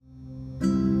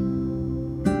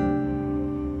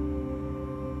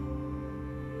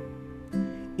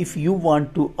if you want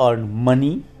to earn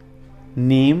money,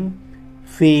 name,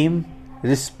 fame,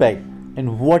 respect,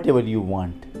 and whatever you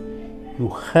want, you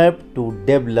have to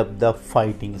develop the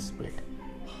fighting spirit.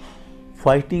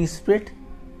 Fighting spirit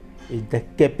is the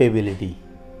capability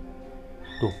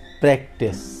to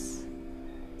practice,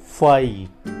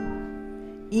 fight,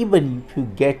 even if you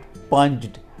get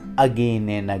punched again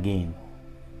and again.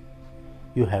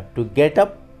 You have to get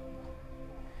up,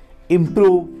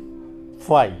 improve,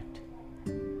 fight.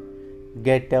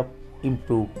 Get up,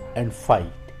 improve, and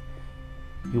fight.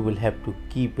 You will have to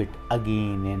keep it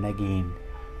again and again.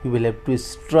 You will have to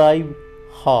strive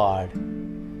hard.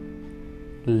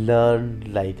 Learn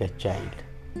like a child.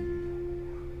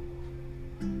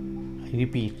 I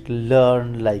repeat,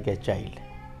 learn like a child.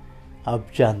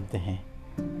 आप जानते हैं,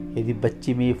 यदि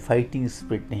बच्चे में ये fighting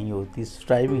spirit नहीं होती,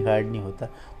 striving hard नहीं होता,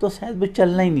 तो शायद वो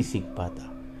चलना ही नहीं सीख पाता.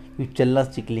 क्योंकि चलना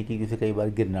सीखने के लिए उसे कई बार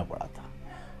गिरना पड़ा था.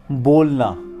 बोलना,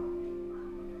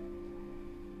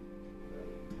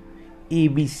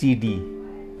 ABCD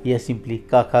या सिंपली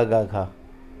काका गाघा,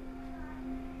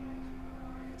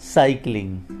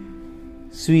 cycling,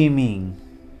 swimming,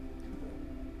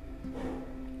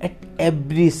 at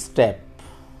every step,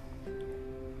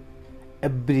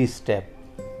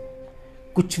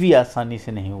 कुछ भी आसानी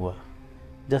से नहीं हुआ.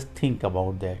 Just think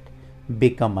about that.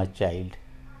 Become a child.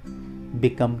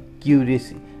 Become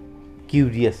curious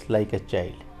like a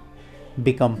child.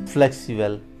 Become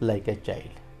flexible like a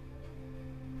child.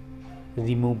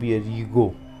 Remove your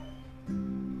ego.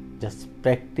 Just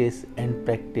practice and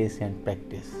practice and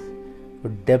practice to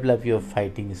develop your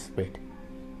fighting spirit.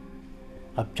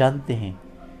 आप जानते हैं,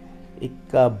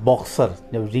 एक boxer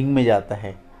जब ring में जाता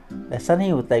है, ऐसा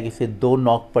नहीं होता है कि इसे 2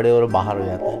 नॉक पड़े और बाहर हो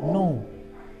जाता है. No,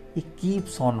 he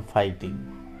keeps on fighting.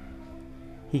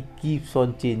 He keeps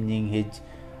on changing his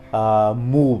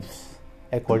moves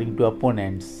according to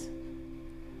opponents.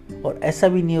 और ऐसा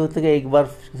भी नहीं होता कि एक बार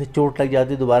उसे चोट लग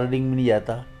जाती है दोबारा रिंग में नहीं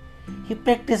जाता. He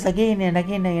practice again and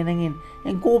again and again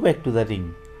and go back to the ring,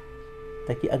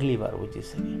 ताकि अगली बार वो जीत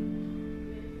सके.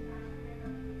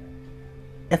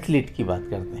 एथलीट की बात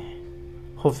करते हैं.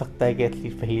 हो सकता है कि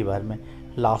एथलीट पहली बार में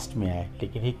लास्ट में आए,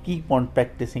 लेकिन he keep on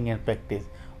practicing and practice,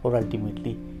 और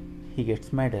ultimately he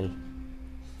gets medal.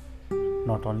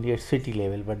 Not only at city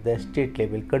level but the state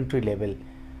level, country level,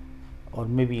 or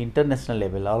maybe international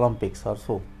level, Olympics or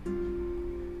so.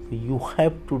 You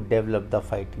have to develop the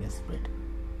fighting spirit.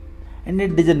 And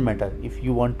it doesn't matter if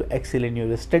you want to excel in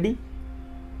your study,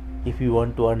 if you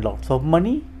want to earn lots of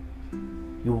money,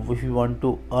 if you want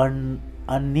to earn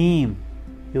a name,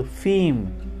 your fame,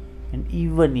 and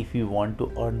even if you want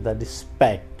to earn the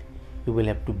respect, you will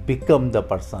have to become the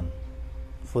person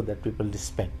so that people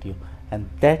respect you. And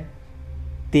that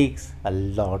takes a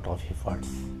lot of efforts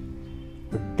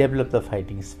to develop the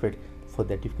fighting spirit so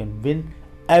that you can win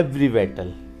every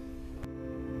battle.